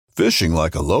Fishing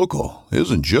like a local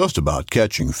isn't just about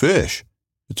catching fish.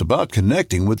 It's about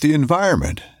connecting with the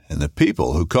environment and the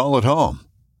people who call it home.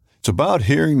 It's about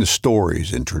hearing the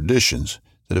stories and traditions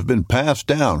that have been passed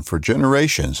down for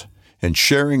generations and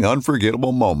sharing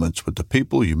unforgettable moments with the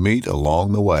people you meet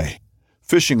along the way.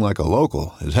 Fishing like a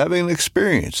local is having an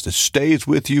experience that stays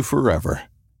with you forever.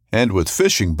 And with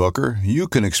Fishing Booker, you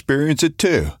can experience it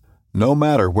too, no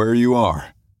matter where you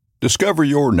are. Discover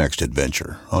your next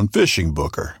adventure on Fishing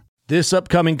Booker. This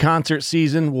upcoming concert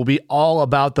season will be all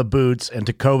about the boots, and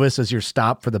Tecovas is your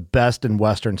stop for the best in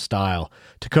Western style.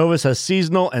 Tecovas has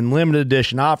seasonal and limited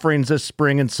edition offerings this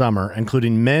spring and summer,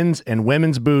 including men's and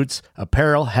women's boots,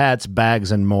 apparel, hats,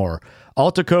 bags, and more.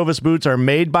 All Tecovas boots are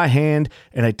made by hand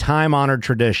in a time-honored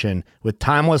tradition with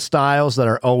timeless styles that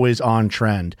are always on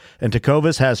trend. And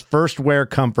Tecovas has first wear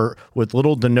comfort with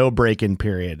little to no break-in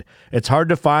period. It's hard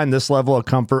to find this level of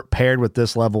comfort paired with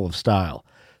this level of style.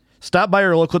 Stop by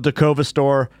your local Tecovas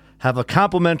store, have a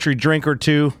complimentary drink or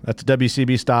two, that's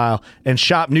WCB style, and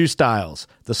shop new styles.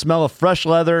 The smell of fresh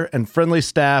leather and friendly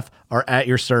staff are at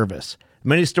your service.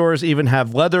 Many stores even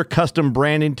have leather custom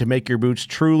branding to make your boots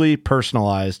truly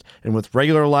personalized. And with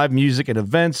regular live music and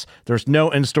events, there's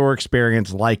no in-store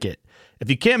experience like it.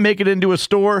 If you can't make it into a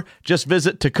store, just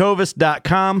visit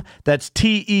tecovas.com. That's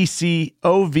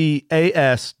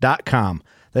TECOVAS.com.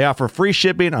 They offer free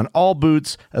shipping on all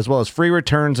boots, as well as free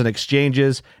returns and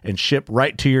exchanges, and ship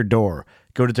right to your door.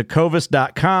 Go to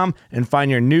tecovas.com and find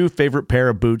your new favorite pair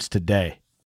of boots today.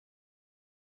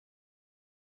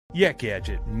 Yak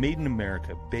Gadget, made in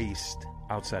America, based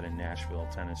outside of Nashville,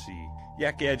 Tennessee.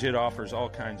 Yak Gadget offers all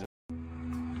kinds of...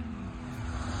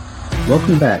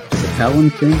 Welcome back to the Paddle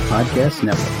and Fin Podcast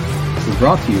Network. We're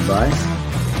brought to you by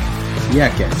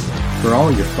Yak Gadget for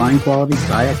all your fine quality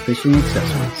kayak fishing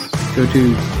accessories. Go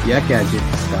to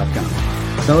yakgadget.com.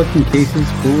 Pelican cases,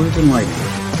 coolers, and lighting.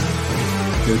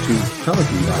 Go to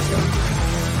pelican.com.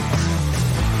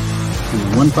 And the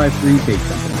 153 Bait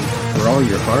Company for all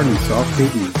your hard and soft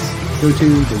bait needs. Go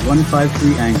to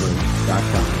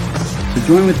the153angler.com. So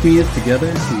join with me as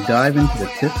together we dive into the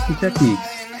tips and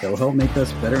techniques that will help make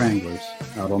us better anglers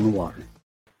out on the water.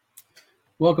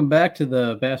 Welcome back to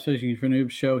the Bass Fishing for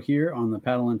Noobs show here on the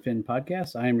Paddle and Fin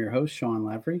Podcast. I am your host, Sean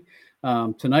Lavery.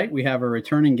 Tonight we have a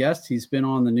returning guest. He's been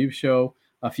on the Noob show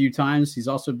a few times. He's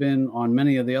also been on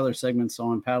many of the other segments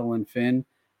on Paddle and Fin.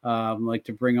 I'd like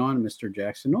to bring on Mr.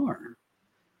 Jaxton.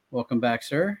 Welcome back,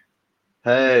 sir.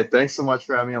 Hey, thanks so much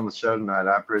for having me on the show tonight.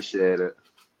 I appreciate it.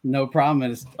 No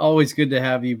problem. It's always good to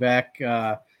have you back.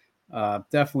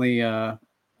 Definitely a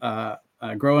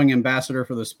growing ambassador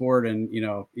for the sport, and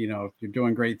you're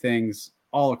doing great things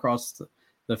all across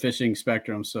the fishing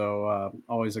spectrum. So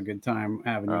always a good time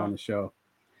having you on the show.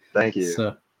 Thank you.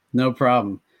 So, no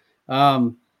problem.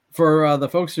 For the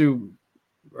folks who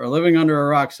are living under a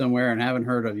rock somewhere and haven't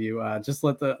heard of you, just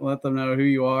let them know who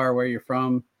you are, where you're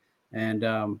from, and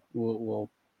we'll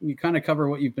you kind of cover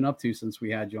what you've been up to since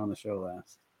we had you on the show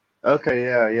last. Okay,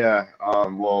 yeah.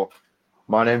 Well,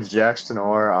 my name's Jaxton.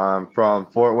 I'm from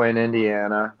Fort Wayne,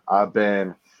 Indiana. I've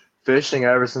been fishing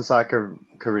ever since I could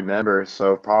remember.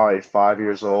 So probably 5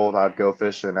 years old, I'd go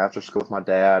fishing after school with my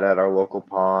dad at our local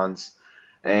ponds.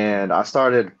 And I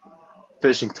started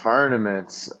fishing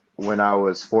tournaments when I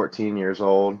was 14 years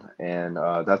old. And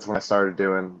that's when I started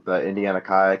doing the Indiana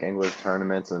Kayak Angler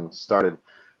tournaments and started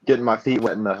getting my feet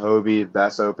wet in the Hobie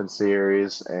Bass Open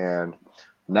Series. And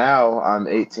now I'm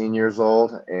 18 years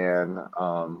old and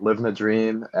living the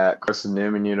dream at Carson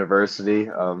Newman University,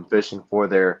 fishing for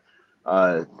their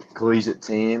collegiate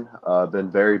team. Been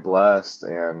very blessed,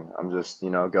 and I'm just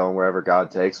going wherever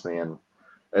God takes me, and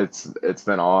it's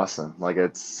been awesome. Like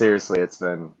it's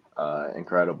been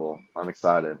incredible. I'm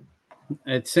excited.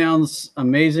 It sounds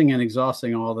amazing and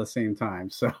exhausting all at the same time.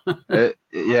 So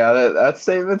that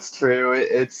statement's true.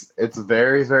 It's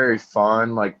very, very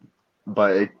fun.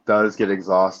 But it does get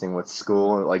exhausting with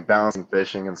school, like balancing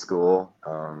fishing and school.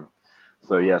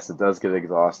 So yes, it does get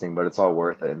exhausting, but it's all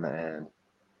worth it in the end.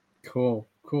 Cool.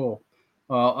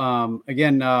 Well,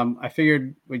 again, I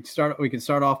figured we could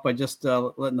start off by just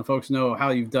letting the folks know how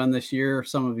you've done this year,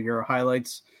 some of your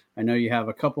highlights. I know you have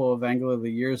a couple of Angler of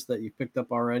the Years that you picked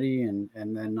up already, and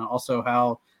then also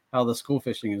how the school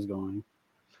fishing is going.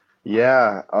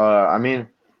 Yeah, I mean,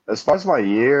 as far as my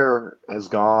year has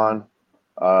gone,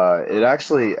 it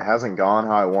actually hasn't gone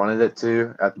how I wanted it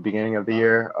to at the beginning of the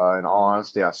year. In all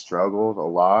honesty, I struggled a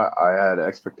lot. I had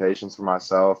expectations for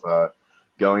myself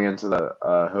going into the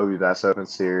Hobie Bass Open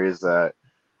Series that,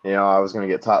 I was going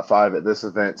to get top 5 at this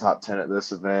event, top 10 at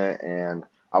this event, and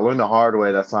I learned the hard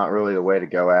way that's not really the way to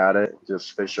go at it.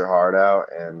 Just fish your heart out.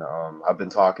 And I've been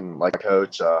talking like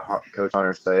Coach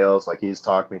Hunter Sales, like he's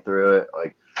talked me through it.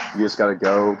 Like you just got to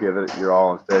go give it your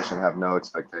all and fish and have no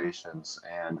expectations.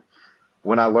 And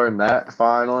when I learned that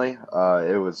finally,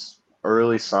 it was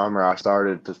early summer. I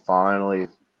started to finally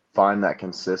find that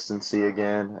consistency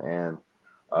again and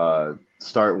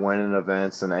start winning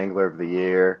events and Angler of the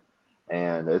Year.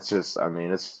 And it's just, I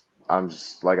mean, I'm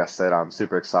just, like I said, I'm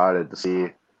super excited to see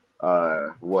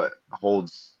what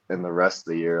holds in the rest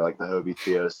of the year, like the Hobie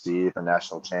TOC, the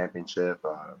national championship.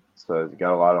 So you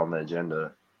got a lot on the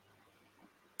agenda.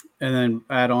 And then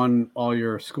add on all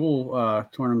your school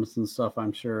tournaments and stuff.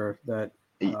 I'm sure that.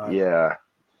 Yeah.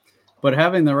 But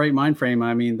having the right mind frame,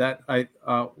 I mean, that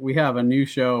we have a new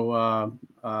show.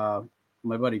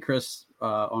 My buddy Chris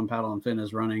on Paddle and Fin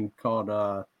is running called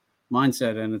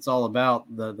Mindset, and it's all about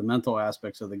the mental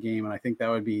aspects of the game. And I think that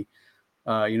would be,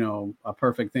 a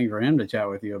perfect thing for him to chat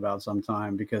with you about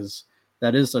sometime, because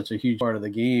that is such a huge part of the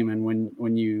game. And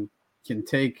when you can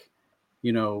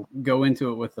go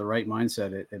into it with the right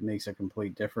mindset, it makes a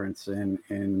complete difference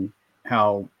in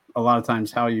how a lot of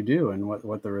times how you do and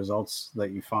what the results that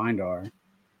you find are.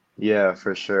 Yeah,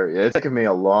 for sure. Yeah, it's taken me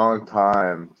a long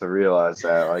time to realize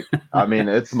that. Like, I mean,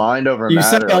 it's mind over You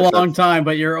matter. said a Like, long time,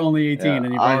 but you're only 18 yeah, and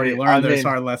you've already learned those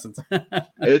hard lessons.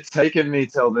 It's taken me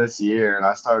till this year, and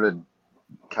I started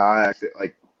kayak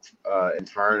like in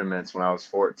tournaments when I was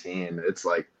 14. It's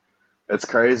like, it's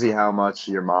crazy how much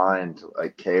your mind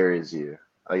like carries you.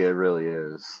 Like it really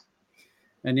is.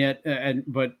 And yet,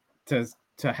 but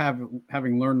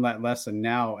having learned that lesson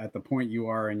now at the point you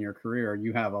are in your career,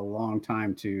 you have a long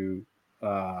time to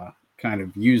kind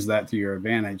of use that to your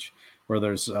advantage, where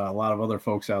there's a lot of other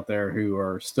folks out there who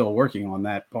are still working on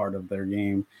that part of their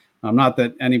game. Not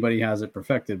that anybody has it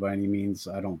perfected by any means,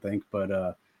 I don't think,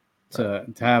 but to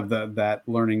have that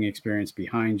learning experience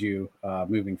behind you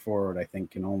moving forward, I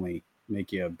think can only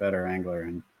make you a better angler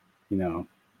and,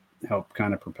 help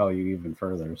kind of propel you even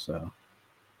further. So.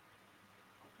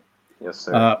 Yes,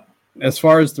 sir. As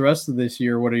far as the rest of this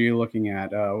year, what are you looking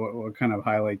at? What kind of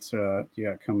highlights do you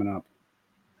got coming up?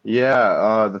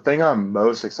 Yeah, the thing I'm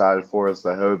most excited for is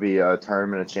the Hobie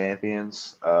Tournament of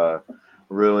Champions.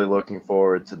 Really looking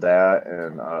forward to that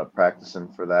and practicing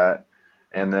for that.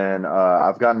 And then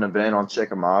I've got an event on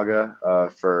Chickamauga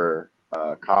for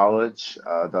college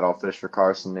that I'll fish for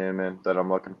Carson Newman that I'm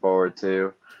looking forward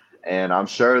to. And I'm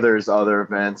sure there's other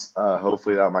events,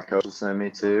 hopefully that my coach will send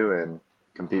me to and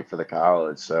compete for the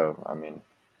college. So, I mean,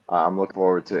 I'm looking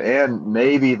forward to it. And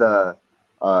maybe the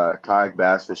kayak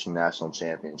bass fishing national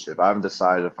championship. I haven't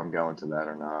decided if I'm going to that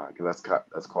or not, because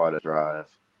that's quite a drive.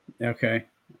 Okay.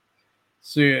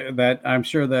 So that I'm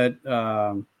sure that,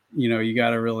 you got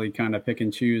to really kind of pick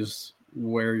and choose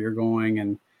where you're going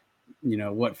and,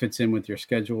 what fits in with your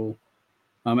schedule.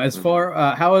 As far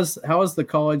how is the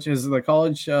college? Has the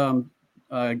college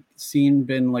scene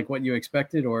been like what you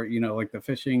expected, or like the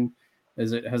fishing?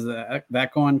 Has that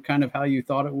gone kind of how you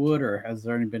thought it would, or has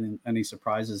there been any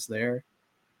surprises there?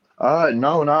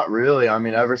 No, not really. I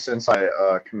mean, ever since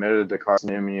I committed to Carson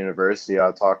Newman University,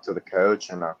 I talked to the coach,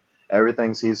 and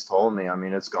everything he's told me, I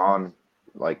mean, it's gone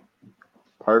like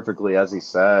perfectly as he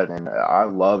said, and I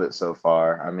love it so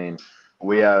far. I mean,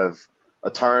 we have a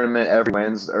tournament every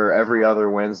Wednesday or every other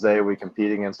Wednesday. We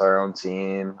compete against our own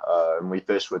team, and we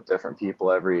fish with different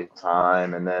people every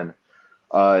time. And then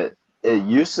it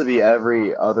used to be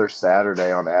every other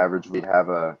Saturday on average we'd have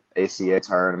a ACA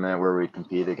tournament where we'd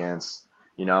compete against,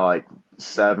 like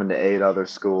 7 to 8 other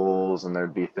schools, and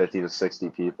there'd be 50 to 60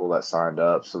 people that signed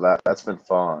up. So that's been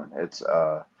fun. It's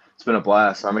been a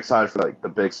blast. I'm excited for like the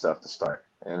big stuff to start,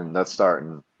 and that's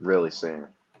starting really soon.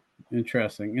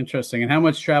 Interesting. And how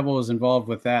much travel is involved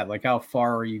with that? Like, how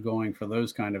far are you going for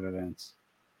those kind of events?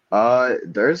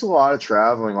 There's a lot of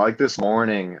traveling. Like this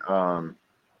morning,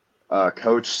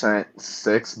 coach sent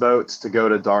 6 boats to go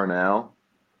to Darnell,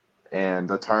 and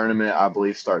the tournament I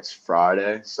believe starts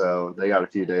Friday, so they got a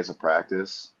few days of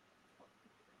practice.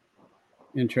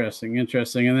 Interesting. And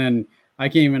then I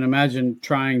can't even imagine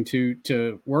trying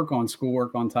to work on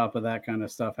schoolwork on top of that kind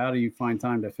of stuff. How do you find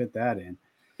time to fit that in?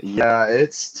 Yeah,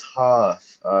 it's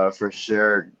tough, for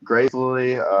sure.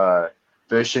 Gratefully,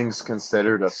 fishing's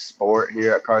considered a sport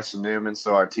here at Carson Newman,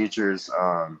 so our teachers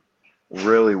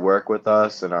really work with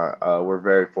us, and we're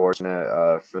very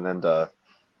fortunate for them to,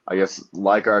 I guess,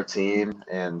 like our team,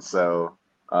 and so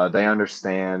they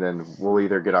understand, and we'll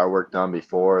either get our work done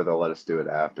before or they'll let us do it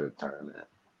after the tournament.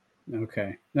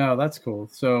 Okay, no, that's cool.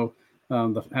 So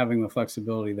having the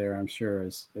flexibility there, I'm sure,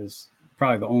 is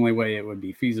probably the only way it would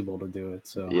be feasible to do it.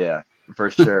 So yeah,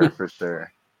 for sure, for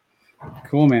sure.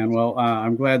 Cool, man. Well,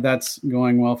 I'm glad that's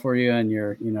going well for you, and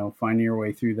you're, finding your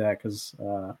way through that, because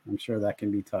I'm sure that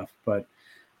can be tough. But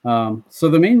so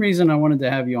the main reason I wanted to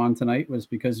have you on tonight was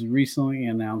because you recently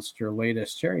announced your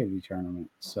latest charity tournament.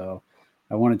 So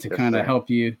I wanted to Yes, kind of sir. help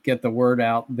you get the word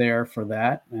out there for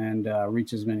that, and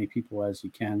reach as many people as you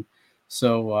can.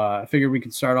 So I figured we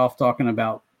could start off talking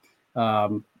about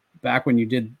back when you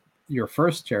did your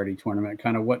first charity tournament,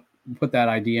 kind of what put that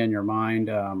idea in your mind.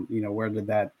 Where did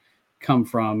that come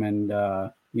from, and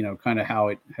kind of how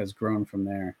it has grown from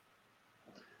there.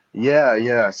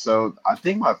 Yeah. So I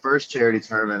think my first charity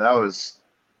tournament, that was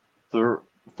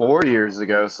 4 years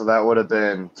ago. So that would have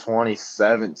been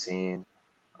 2017.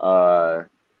 Uh,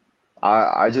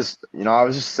 I just, I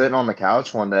was just sitting on the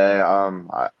couch one day.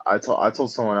 I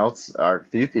told someone else or a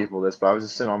few people this, but I was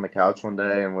just sitting on the couch one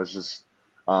day and was just,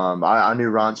 I knew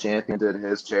Ron Champion did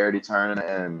his charity tournament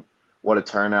and what a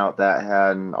turnout that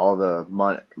had and all the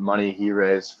money he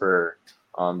raised for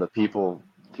the people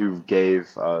who gave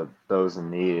those in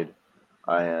need.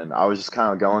 And I was just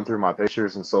kind of going through my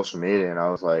pictures and social media, and I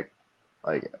was like,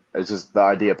 it's just the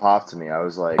idea popped to me. I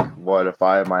was like, what if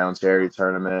I have my own charity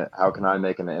tournament? How can I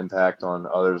make an impact on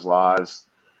others' lives?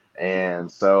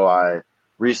 And so I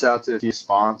reached out to a few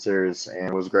sponsors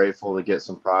and was grateful to get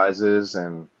some prizes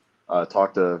and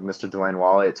talked to Mr. Dwayne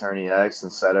Wally at Attorney X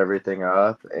and set everything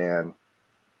up. And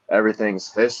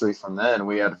everything's history from then.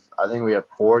 I think we had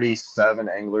 47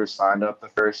 anglers signed up the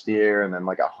first year, and then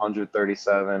like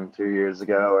 137 2 years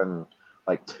ago, and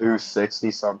like 260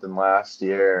 something last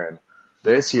year. And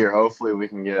this year, hopefully, we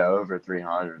can get over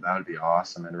 300. That would be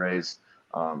awesome, and raise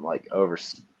like over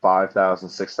 $5,000,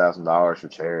 $6,000 for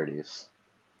charities.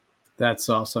 That's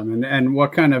awesome. And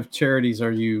what kind of charities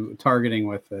are you targeting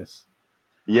with this?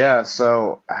 Yeah,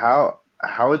 so how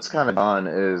it's kind of done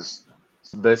is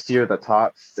this year the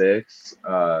top six,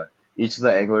 each of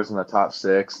the anglers in the top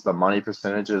six, the money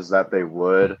percentages that they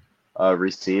would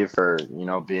receive for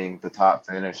being the top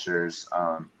finishers,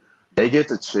 they get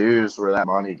to choose where that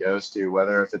money goes to,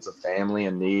 whether if it's a family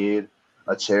in need,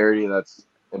 a charity that's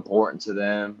important to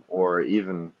them, or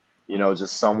even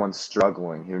just someone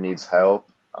struggling who needs help.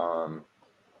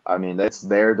 I mean, that's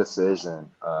their decision.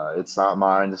 It's not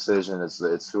my decision.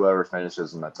 It's whoever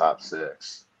finishes in the top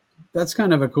six. That's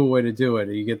kind of a cool way to do it.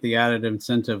 You get the added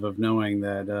incentive of knowing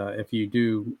that if you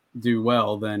do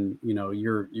well, then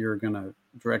you're gonna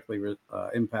directly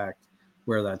impact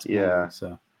where that's Yeah. going.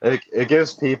 So It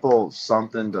gives people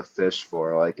something to fish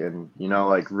for, like, and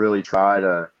like really try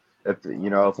to, if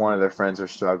one of their friends are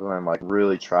struggling, like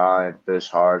really try and fish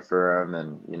hard for them,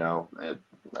 and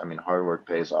I mean, hard work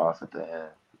pays off at the end.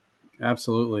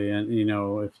 absolutely, and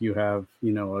if you have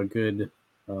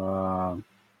uh,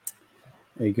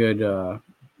 a good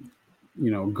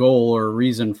goal or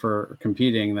reason for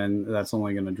competing, then that's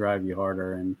only going to drive you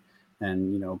harder and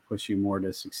push you more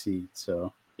to succeed.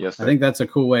 So Yes, I sir. think that's a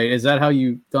cool way. Is that how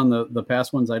you've done the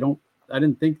past ones? I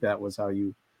didn't think that was how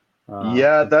you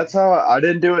Yeah, that's how I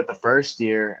didn't do it the first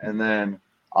year, and then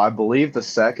I believe the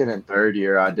second and third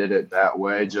year I did it that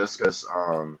way just because,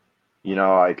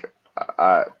 like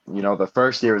the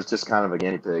first year was just kind of a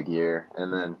guinea pig year,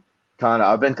 and then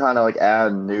I've been kind of like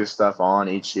adding new stuff on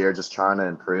each year, just trying to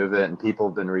improve it, and people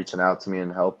have been reaching out to me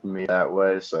and helping me that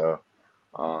way. So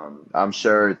I'm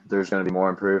sure there's going to be more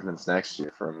improvements next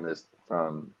year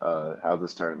from how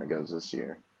this tournament goes this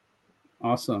year.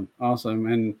 awesome.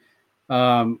 And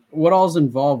what all's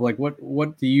involved? Like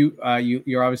what do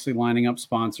you're obviously lining up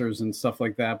sponsors and stuff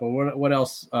like that, but what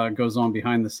else goes on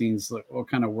behind the scenes? Like, what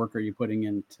kind of work are you putting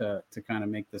in to kind of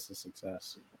make this a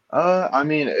success? I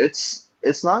mean,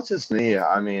 it's not just me.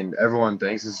 I mean, everyone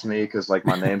thinks it's me because like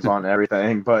my name's on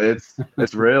everything, but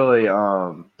it's really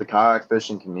the kayak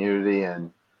fishing community,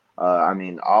 and I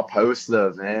mean, I'll post the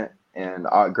event, and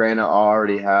granted, I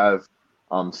already have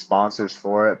sponsors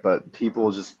for it, but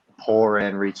people just pour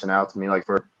in, reaching out to me, like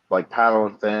for like Paddle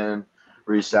and Fin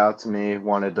reached out to me,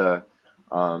 wanted to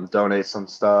donate some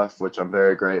stuff, which I'm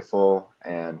very grateful,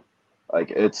 and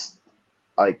like it's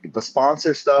like the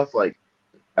sponsor stuff, like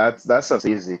that stuff's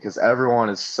easy because everyone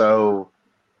is so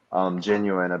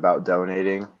genuine about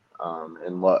donating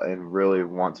and really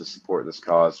want to support this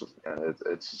cause. And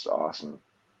it's just awesome.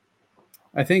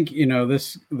 I think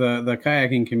the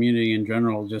kayaking community in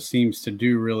general just seems to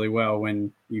do really well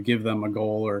when you give them a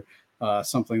goal or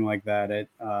something like that.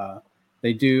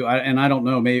 They do, and I don't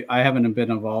know, maybe I haven't been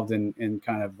involved in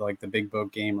kind of like the big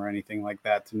boat game or anything like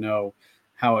that to know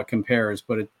how it compares,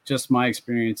 but just my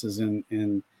experiences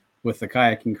in with the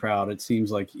kayaking crowd, it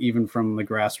seems like even from the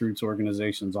grassroots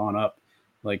organizations on up,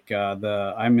 like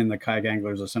I'm in the Kayak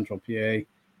Anglers of Central PA,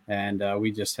 and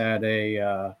we just had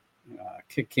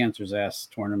kick cancer's ass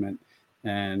tournament,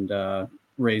 and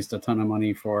raised a ton of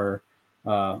money for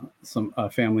some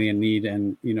family in need.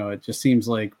 And it just seems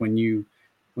like when you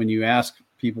ask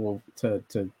people to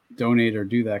donate or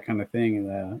do that kind of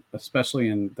thing, especially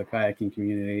in the kayaking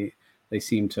community, they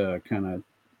seem to kind of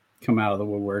come out of the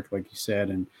woodwork, like you said,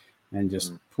 and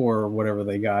just pour whatever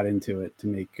they got into it to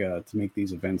make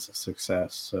these events a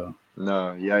success. So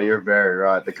No, yeah, you're very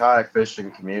right. The kayak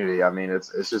fishing community, I mean,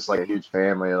 it's just like a huge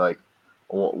family. Like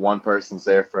one person's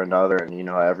there for another, and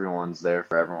everyone's there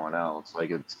for everyone else.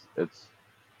 Like it's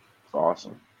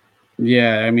awesome.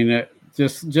 Yeah, I mean,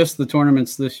 just the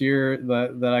tournaments this year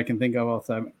that I can think of off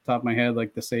the top of my head,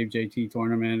 like the Save JT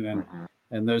tournament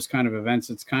and those kind of events.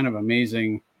 It's kind of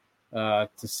amazing to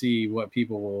see what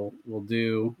people will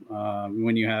do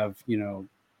when you have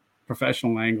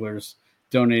professional anglers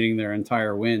donating their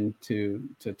entire win to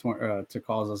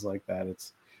causes like that.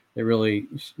 It really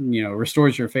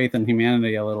restores your faith in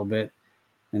humanity a little bit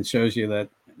and shows you that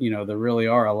there really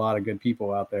are a lot of good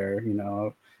people out there.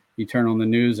 You turn on the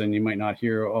news and you might not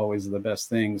hear always the best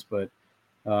things, but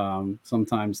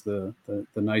sometimes the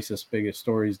nicest, biggest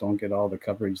stories don't get all the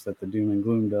coverage that the doom and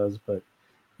gloom does. But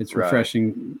it's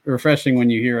refreshing when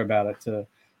you hear about it to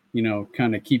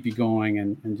kind of keep you going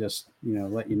and just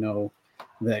let you know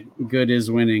that good is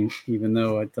winning, even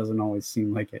though it doesn't always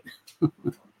seem like it.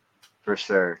 For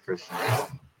sure.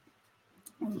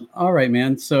 All right,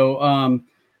 man. So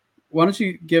why don't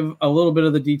you give a little bit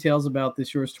of the details about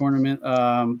this year's tournament?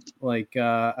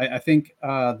 I think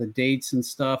the dates and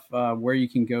stuff, where you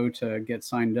can go to get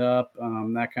signed up,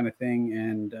 that kind of thing,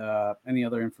 and any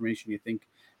other information you think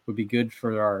would be good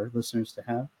for our listeners to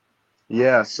have.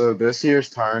 Yeah, so this year's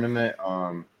tournament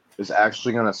is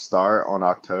actually going to start on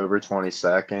October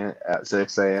 22nd at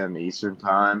 6 a.m. Eastern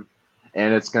time,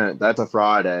 and that's a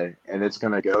Friday, and it's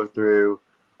going to go through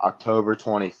October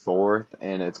 24th,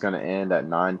 and it's going to end at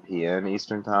 9 p.m.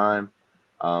 Eastern time,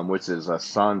 which is a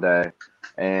Sunday,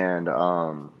 and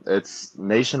it's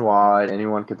nationwide.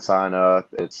 Anyone can sign up.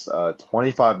 It's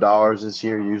 $25 this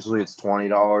year. Usually it's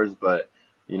 $20, but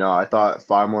I thought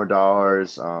 $5 more.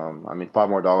 $5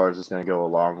 more is going to go a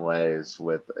long ways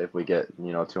if we get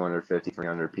 250,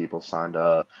 300 people signed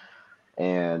up,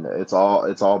 and it's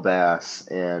all bass.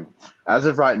 And as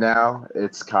of right now,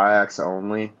 it's kayaks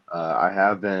only. I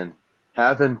have been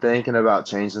thinking about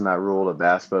changing that rule to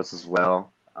bass boats as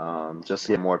well, just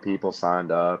to get more people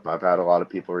signed up. I've had a lot of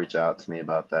people reach out to me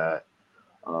about that,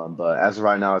 but as of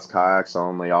right now, it's kayaks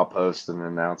only. I'll post an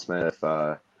announcement if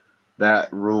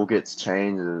that rule gets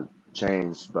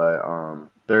changed, but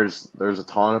there's a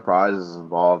ton of prizes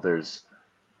involved. There's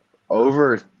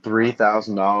over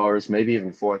 $3,000, maybe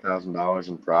even $4,000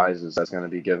 in prizes that's going to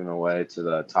be given away to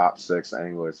the top 6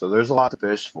 anglers. So there's a lot to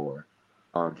fish for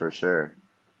sure.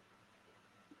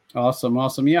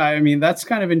 Awesome. Yeah, I mean, that's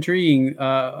kind of intriguing,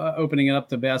 opening it up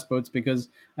to bass boats, because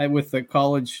with the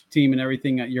college team and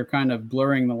everything, you're kind of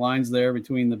blurring the lines there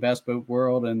between the bass boat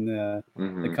world and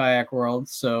the kayak world.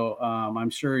 So I'm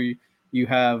sure you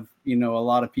have, a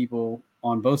lot of people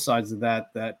on both sides of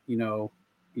that,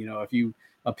 if you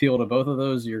appeal to both of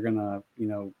those, you're going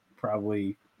to,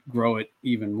 probably grow it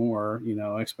even more,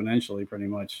 exponentially pretty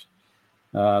much.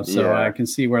 So I can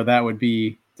see where that would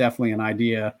be definitely an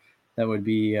idea that would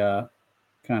be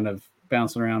kind of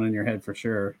bouncing around in your head for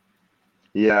sure.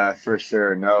 Yeah, for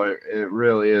sure. No, it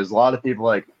really is. A lot of people,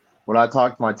 like, when I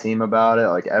talked to my team about it,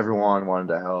 like, everyone wanted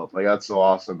to help. Like, that's so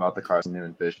awesome about the Carson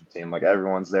Newman fishing team. Like,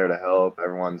 everyone's there to help.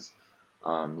 Everyone's,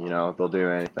 they'll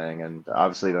do anything. And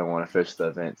obviously they want to fish the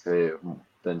event too,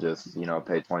 than just, pay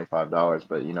 $25.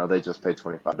 But, they just pay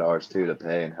 $25 too to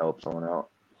pay and help someone out.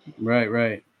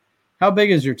 Right. How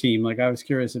big is your team? Like, I was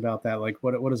curious about that. Like,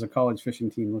 what does a college fishing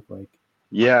team look like?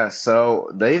 Yeah, so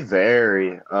they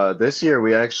vary. This year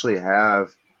we actually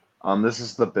have, this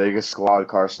is the biggest squad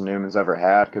Carson Newman's ever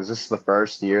had, because this is the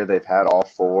first year they've had all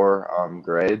 4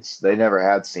 grades. They never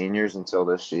had seniors until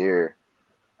this year.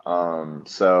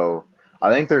 So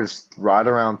I think there's right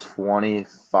around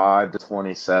 25 to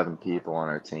 27 people on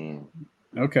our team.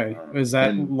 Okay. Is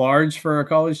that large for a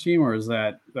college team, or is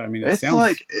that, I mean, it sounds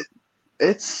like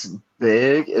it's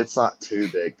big. It's not too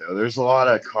big though. There's a lot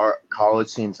of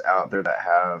college teams out there that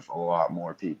have a lot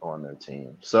more people on their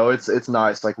team, so it's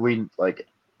nice. Like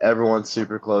everyone's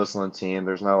super close on the team.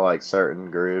 There's no like certain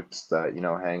groups that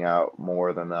hang out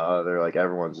more than the other. Like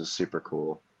everyone's just super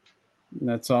cool.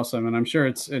 That's awesome, and I'm sure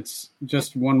it's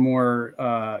just one more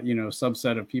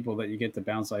subset of people that you get to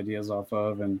bounce ideas off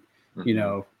of, and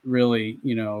really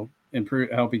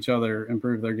help each other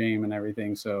improve their game and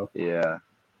everything. So yeah.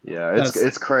 Yeah,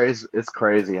 it's crazy. It's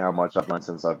crazy how much I've learned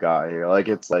since I've got here. Like,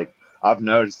 it's like I've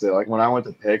noticed it. Like when I went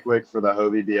to Pickwick for the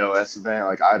Hobie BOS event,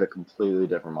 like I had a completely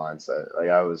different mindset. Like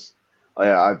I was,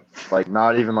 I like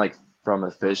not even like from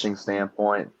a fishing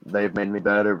standpoint, they've made me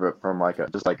better, but from like a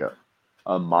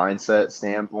mindset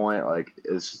standpoint, like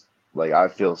it's like I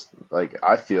feel like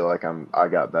I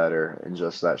got better in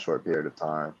just that short period of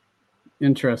time.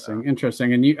 Interesting,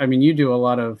 interesting. And you do a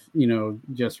lot of,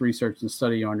 just research and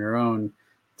study on your own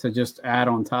to just add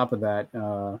on top of that.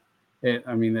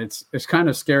 It's kind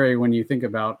of scary when you think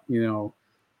about, you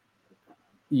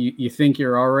think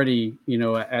you're already,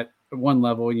 at one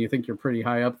level and you think you're pretty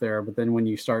high up there, but then when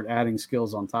you start adding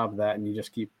skills on top of that and you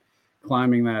just keep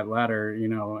climbing that ladder,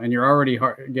 and you're already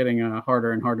getting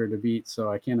harder and harder to beat.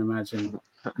 So I can't imagine,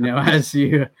 as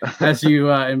you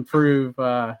improve,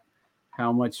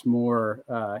 how much more,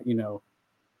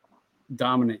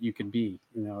 dominant you could be.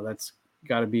 That's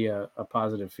got to be a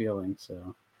positive feeling.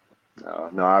 So.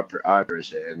 No, I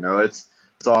appreciate it. No, it's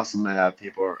awesome to have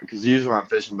people because usually I'm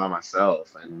fishing by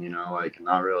myself and like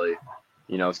not really,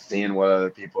 seeing what other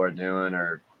people are doing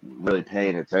or really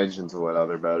paying attention to what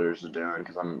other boaters are doing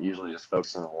because I'm usually just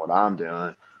focusing on what I'm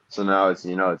doing. So now it's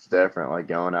different, like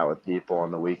going out with people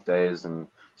on the weekdays and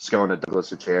just going to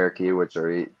Douglas or Cherokee, which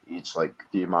are each like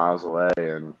a few miles away,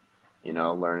 and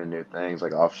learning new things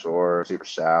like offshore, super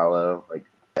shallow. Like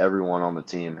everyone on the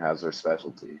team has their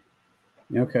specialty.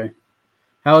 Okay.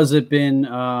 How has it been?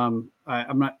 I'm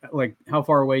not like, how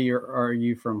far away are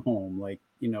you from home? Like,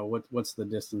 what's the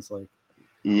distance like?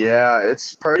 Yeah,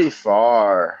 it's pretty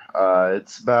far.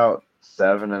 It's about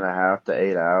 7.5 to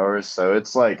 8 hours. So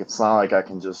it's like it's not like I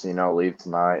can just leave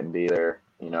tonight and be there,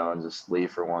 and just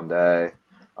leave for one day.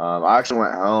 I actually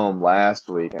went home last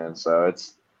weekend, so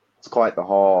it's quite the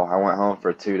haul. I went home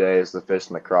for 2 days to fish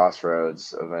in the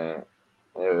Crossroads event.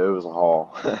 It was a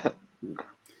haul.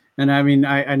 And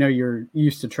I know you're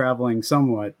used to traveling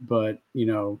somewhat, but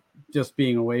just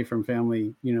being away from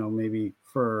family, maybe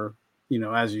for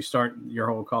as you start your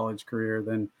whole college career,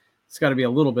 then it's got to be a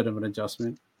little bit of an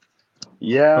adjustment.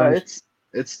 Yeah,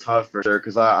 it's tough for sure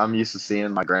because I'm used to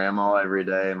seeing my grandma every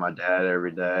day and my dad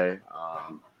every day.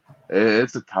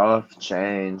 It's a tough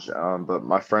change, but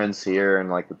my friends here and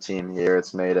like the team here,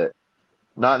 it's made it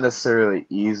not necessarily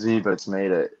easy, but it's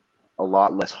made it a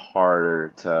lot less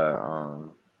harder to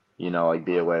like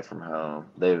be away from home.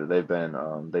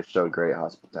 They've showed great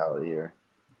hospitality here.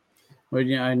 Well,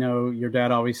 yeah, I know your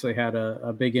dad obviously had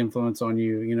a big influence on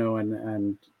you,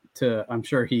 and I'm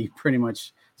sure he pretty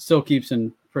much still keeps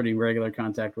in pretty regular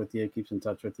contact with you, keeps in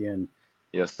touch with you, and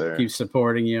Yes, sir. keeps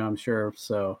supporting you, I'm sure.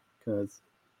 So, because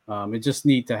it's just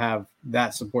neat to have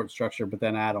that support structure, but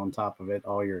then add on top of it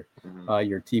all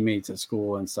your teammates at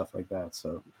school and stuff like that.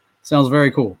 So, sounds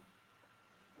very cool.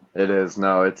 It is.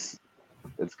 No, it's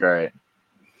great.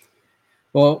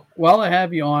 Well, while I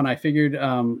have you on, I figured,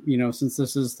 since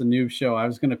this is the Noob show, I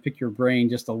was going to pick your brain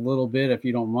just a little bit, if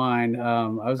you don't mind. I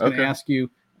was going to ask you,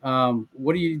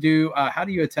 what do you do? How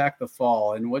do you attack the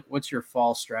fall, and what's your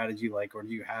fall strategy like, or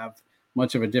do you have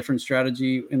much of a different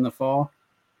strategy in the fall?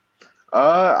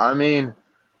 I mean,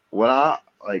 when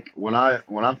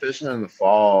I'm fishing in the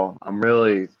fall, I'm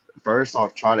really first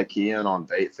off try to key in on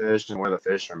bait fish and where the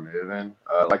fish are moving.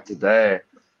 Like today,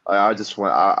 I just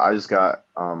got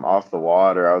off the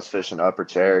water. I was fishing Upper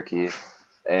Cherokee,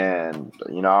 and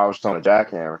I was throwing a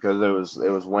jackhammer because it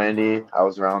was windy. I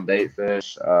was around bait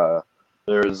fish.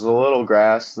 There was a little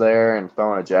grass there, and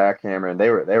throwing a jackhammer, and they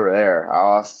were there.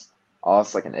 I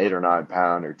lost like an 8 or 9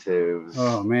 pounder too.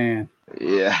 Oh man.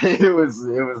 Yeah, it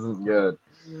wasn't good.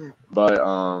 But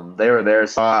they were there.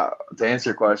 So to answer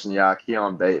your question, yeah, I key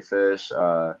on bait fish.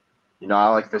 I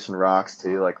like fishing rocks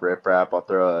too, like riprap. I'll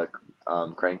throw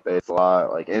crankbaits a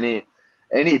lot. Like any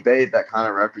bait that kind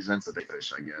of represents a bait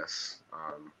fish, I guess,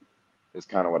 is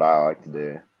kind of what I like to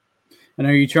do. And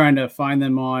are you trying to find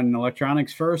them on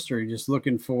electronics first, or are you just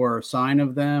looking for a sign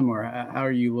of them, or how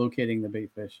are you locating the bait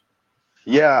fish?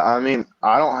 Yeah, I mean,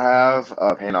 I don't have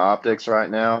Panoptics right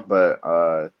now, but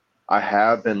I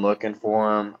have been looking for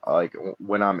them like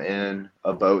when I'm in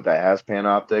a boat that has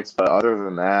Panoptics. But other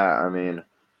than that, I mean,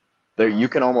 there you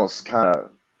can almost kind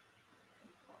of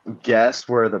guess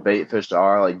where the bait fish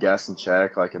are, like guess and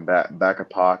check, like in back of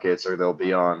pockets, or they'll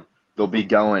be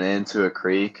going into a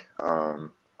creek,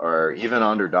 or even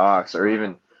under docks, or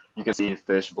even you can see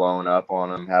fish blowing up on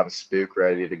them, have a spook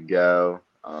ready to go.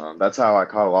 That's how I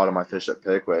caught a lot of my fish at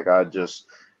Pickwick. I'd just,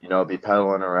 be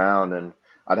pedaling around and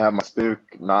I'd have my spook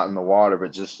not in the water,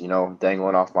 but just,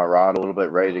 dangling off my rod a little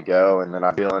bit ready to go. And then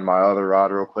I'd feel in my other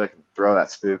rod real quick and throw that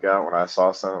spook out when I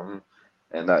saw something.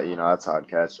 And that's how I'd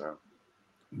catch them.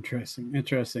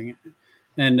 Interesting.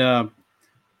 And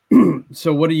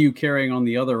So what are you carrying on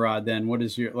the other rod then? What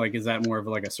is your, like, is that more of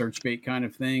like a search bait kind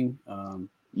of thing?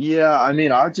 Yeah, I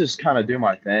mean, I just kind of do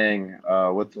my thing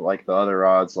with like the other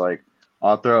rods. Like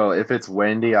I'll throw if it's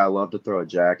windy, I love to throw a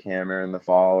jackhammer in the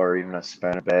fall or even a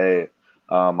spinnerbait.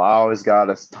 I always got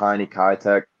a tiny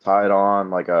Kitech tied on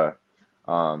like a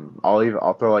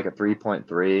I'll throw like a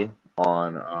 3.3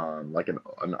 on like an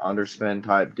underspin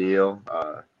type deal.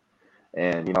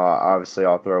 And obviously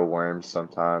I'll throw worms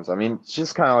sometimes. I mean, it's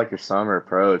just kind of like your summer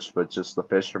approach, but just the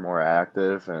fish are more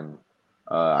active and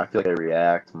I feel like they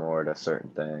react more to certain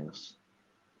things.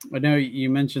 I know you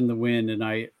mentioned the wind,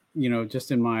 and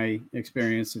just in my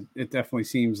experience, it definitely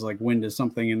seems like wind is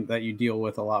something that you deal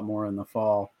with a lot more in the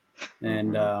fall.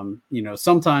 And,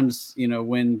 sometimes,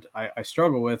 wind I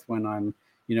struggle with when I'm,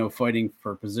 fighting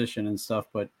for position and stuff.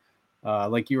 But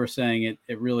like you were saying,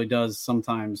 it really does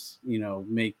sometimes,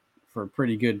 make for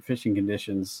pretty good fishing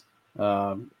conditions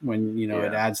when,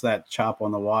 it adds that chop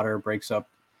on the water, breaks up,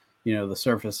 the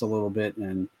surface a little bit,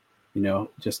 and,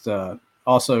 just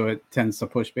also it tends to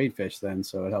push bait fish then.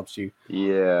 So it helps you,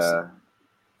 Yeah.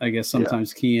 I guess,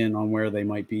 sometimes key in on where they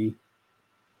might be.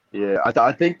 Yeah.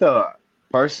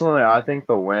 Personally, I think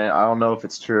the wind, I don't know if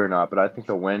it's true or not, but I think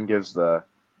the wind gives the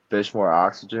fish more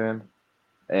oxygen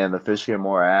and the fish get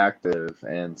more active.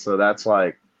 And so that's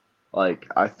like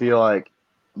I feel like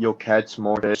you'll catch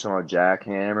more fish on a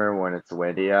jackhammer when it's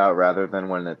windy out rather than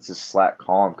when it's just slack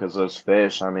calm because those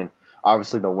fish, I mean,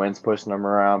 obviously the wind's pushing them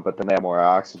around, but then they have more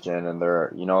oxygen and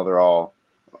they're all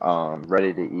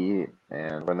ready to eat.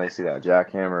 And when they see that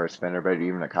jackhammer or spinnerbait,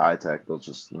 even a Kitech, they'll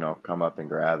just come up and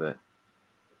grab it.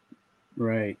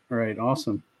 Right.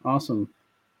 Awesome. I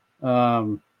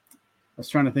was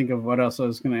trying to think of what else I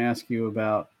was going to ask you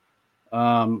about.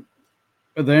 Are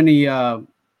there any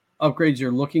upgrades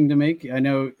you're looking to make? I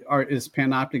know, is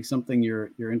Panoptic something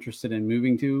you're interested in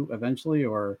moving to eventually,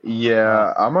 or?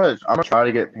 Yeah, I'm gonna try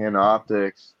to get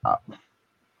Panoptics.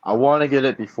 I want to get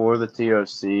it before the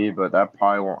TOC, but that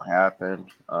probably won't happen.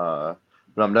 But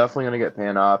I'm definitely gonna get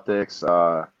Panoptics.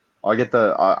 I'll get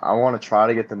I want to try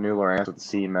to get the new Lowrance with the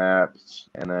C maps,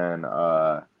 and then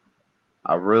I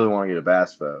really want to get a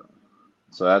bass boat.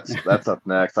 So that's up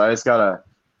next. My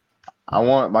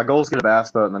goal is to get a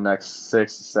bass boat in the next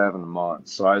 6 to 7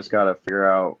 months. So I just gotta figure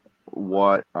out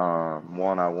what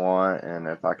one I want and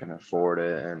if I can afford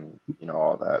it and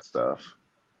all that stuff.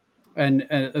 And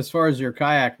as far as your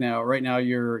kayak right now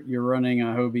you're running a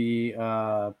Hobie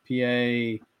PA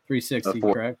 360,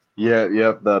 correct? Yeah,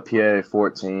 yep, the PA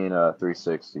 14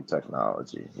 360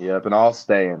 technology. Yep, and I'll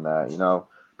stay in that.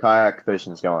 Kayak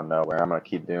fishing's going nowhere. I'm gonna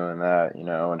keep doing that,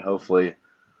 and hopefully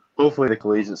the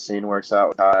collegiate scene works out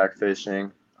with kayak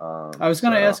fishing. I was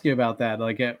going to ask you about that.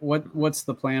 Like, what's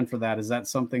the plan for that? Is that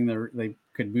something they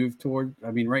could move toward? I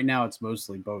mean, right now it's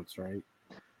mostly boats, right?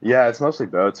 Yeah, it's mostly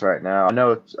boats right now. I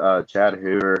know Chad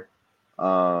Hoover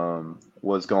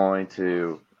was going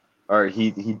to, or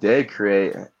he did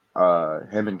create.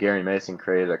 Him and Gary Mason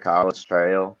created a college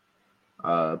trail,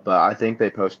 but I think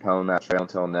they postponed that trail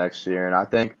until next year. And I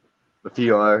think a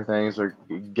few other things are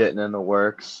getting in the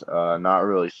works. Not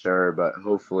really sure, but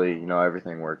hopefully,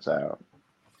 everything works out.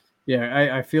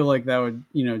 Yeah, I feel like that would,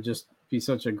 just be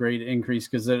such a great increase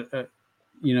because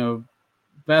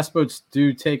bass boats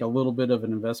do take a little bit of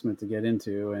an investment to get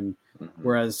into, and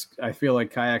whereas I feel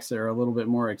like kayaks are a little bit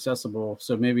more accessible.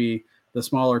 So maybe the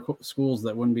smaller schools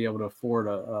that wouldn't be able to afford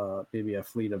maybe a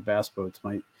fleet of bass boats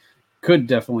could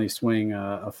definitely swing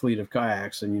a fleet of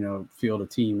kayaks and field a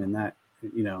team, and that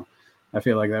I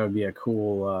feel like that would be a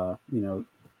cool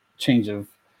change of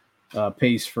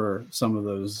pace for some of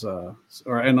those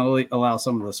and allow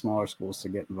some of the smaller schools to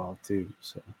get involved too.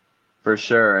 So for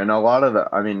sure. And a lot of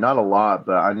not a lot,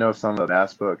 but I know some of the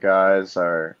bass boat guys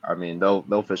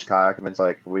they'll fish kayak events.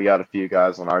 Like we got a few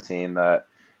guys on our team that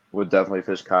would definitely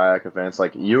fish kayak events.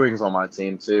 Like Ewing's on my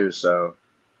team too, so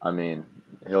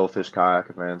he'll fish kayak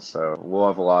events. So we'll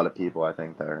have a lot of people I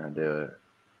think that are gonna do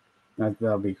it.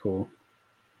 That'll be cool.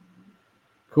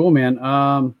 Cool,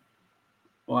 man.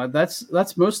 Well,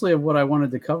 that's mostly of what I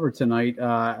wanted to cover tonight.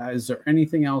 Is there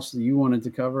anything else that you wanted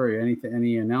to cover? Or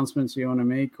any announcements you want to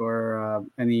make, or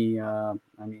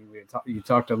you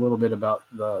talked a little bit about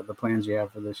the plans you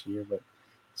have for this year, but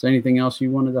is there anything else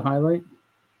you wanted to highlight?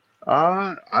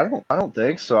 I don't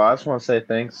think so. I just want to say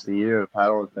thanks to you,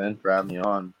 Paddle with Ben, for having me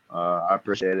on. I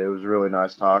appreciate it. It was really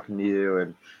nice talking to you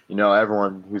and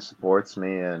everyone who supports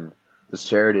me and this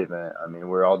charity event.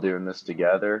 We're all doing this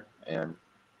together and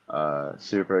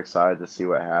super excited to see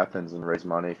what happens and raise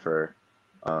money for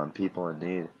people in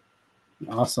need.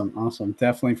 Awesome.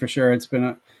 Definitely, for sure. It's been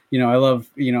I love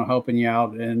helping you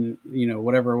out and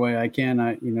whatever way I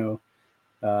can.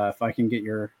 if I can get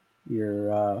your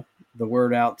the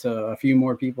word out to a few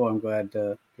more people, I'm glad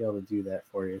to be able to do that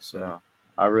for you. So Yeah,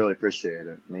 I really appreciate it.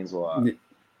 It means a lot.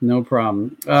 No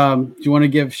problem. Do you want to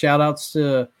give shout outs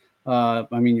to,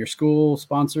 your school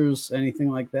sponsors,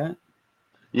 anything like that?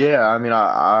 Yeah, I mean,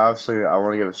 I obviously I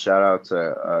want to give a shout out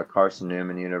to Carson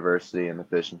Newman University and the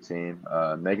fishing team,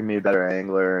 making me a better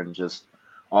angler and just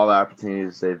all the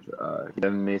opportunities they've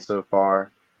given me so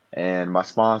far. And my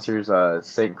sponsors,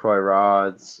 St. Croix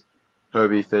Rods,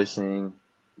 Hobie Fishing,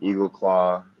 Eagle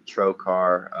Claw,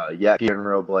 Trocar, Yaki and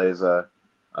Real Blaza,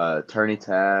 Tourney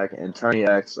Tag, and Tourney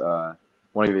X.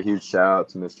 Want to give a huge shout out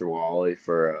to Mr. Wally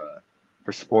for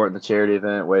supporting the charity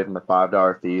event, waiving the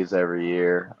 $5 fees every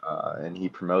year, and he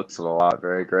promotes it a lot.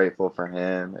 Very grateful for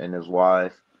him and his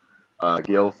wife.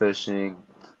 Gill Fishing,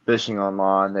 Fishing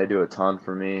Online, they do a ton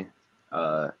for me.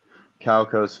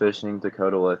 Calco's Fishing,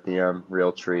 Dakota Lithium,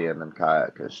 Real Tree, and then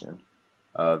Kayak Fishing.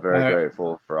 Very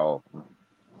grateful for all of them.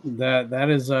 That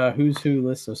is a who's who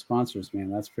list of sponsors, man.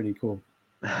 That's pretty cool.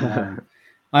 I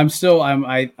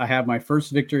have my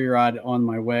first Victory rod on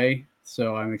my way,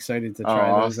 so I'm excited to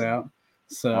try those out.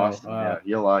 So awesome. Yeah,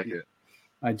 you'll like it.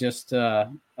 I just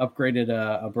upgraded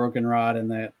a broken rod, and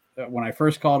that when I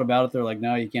first called about it, they're like,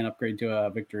 "No, you can't upgrade to a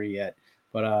Victory yet."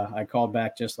 But I called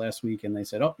back just last week, and they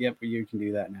said, "Oh, yep, you can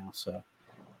do that now." So,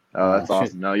 that's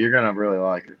awesome. No, you're gonna really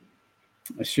like it.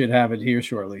 I should have it here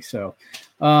shortly. So,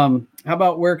 how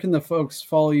about where can the folks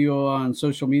follow you on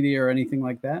social media or anything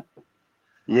like that?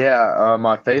 Yeah,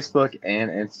 my Facebook and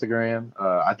Instagram.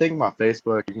 I think my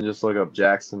Facebook, you can just look up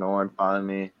Jaxton Orr and find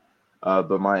me.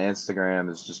 But my Instagram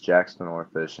is just Jaxton Orr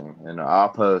Fishing, and I'll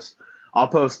post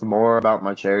more about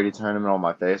my charity tournament on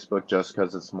my Facebook just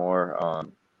because it's more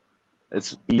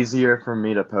it's easier for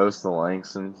me to post the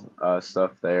links and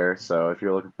stuff there. So if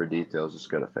you're looking for details, just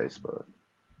go to Facebook.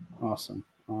 Awesome.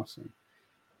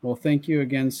 Well, thank you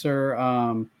again, sir.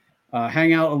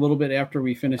 Hang out a little bit after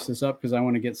we finish this up because I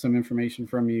want to get some information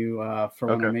from you for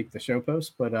when I make the show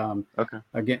post. But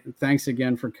again, thanks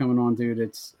again for coming on, dude.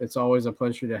 It's always a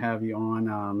pleasure to have you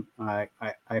on. I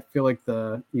feel like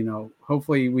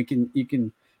hopefully you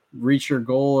can reach your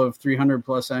goal of 300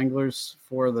 plus anglers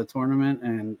for the tournament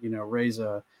and raise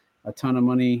a ton of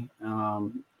money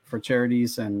for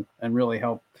charities and really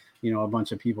help a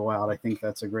bunch of people out. I think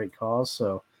that's a great cause.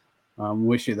 So.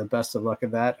 Wish you the best of luck at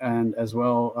that, and as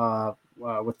well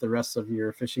with the rest of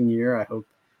your fishing year. I hope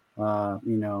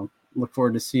look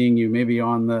forward to seeing you maybe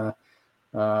on the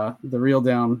reel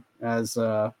down as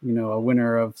a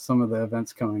winner of some of the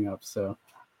events coming up. So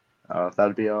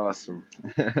that'd be awesome.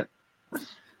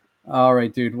 All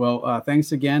right, dude. Well,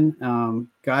 thanks again,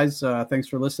 guys. Thanks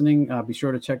for listening. Be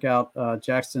sure to check out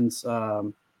Jaxton's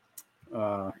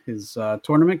his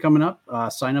tournament coming up.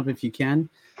 Sign up if you can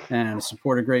and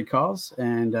support a great cause.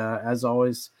 And as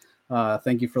always,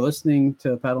 thank you for listening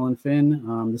to Paddle and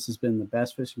Fin. This has been the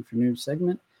Bass Fishing for Noobs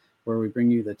segment, where we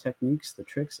bring you the techniques, the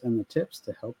tricks, and the tips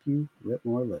to help you rip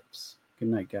more lips. Good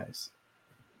night, guys.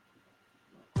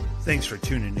 Thanks for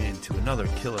tuning in to another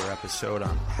killer episode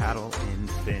on Paddle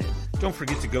and Fin. Don't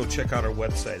forget to go check out our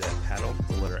website at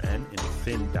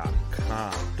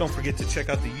paddle_and_fin.com. Don't forget to check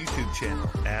out the YouTube channel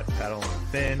at Paddle and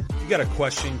Fin. If you got a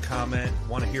question, comment,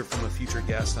 want to hear from a future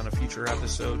guest on a future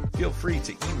episode, feel free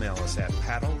to email us at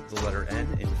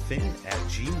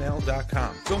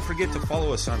paddle_and_fin@gmail.com. Don't forget to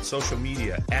follow us on social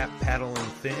media at Paddle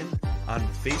and Fin on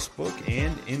Facebook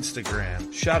and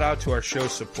Instagram. Shout out to our show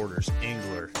supporters,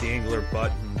 Angler. The Angler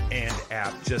button and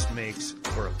app just makes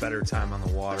for a better time on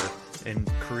the water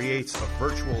and creates a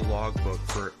virtual logbook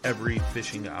for every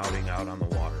fishing outing out on the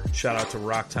water. Shout out to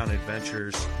Rocktown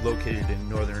Adventures, located in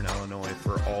Northern Illinois,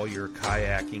 for all your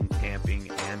kayaking,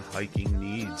 camping, and hiking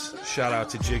needs. Shout out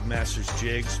to Jigmasters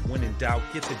Jigs. When in doubt,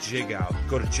 get the jig out.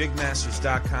 Go to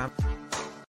jigmasters.com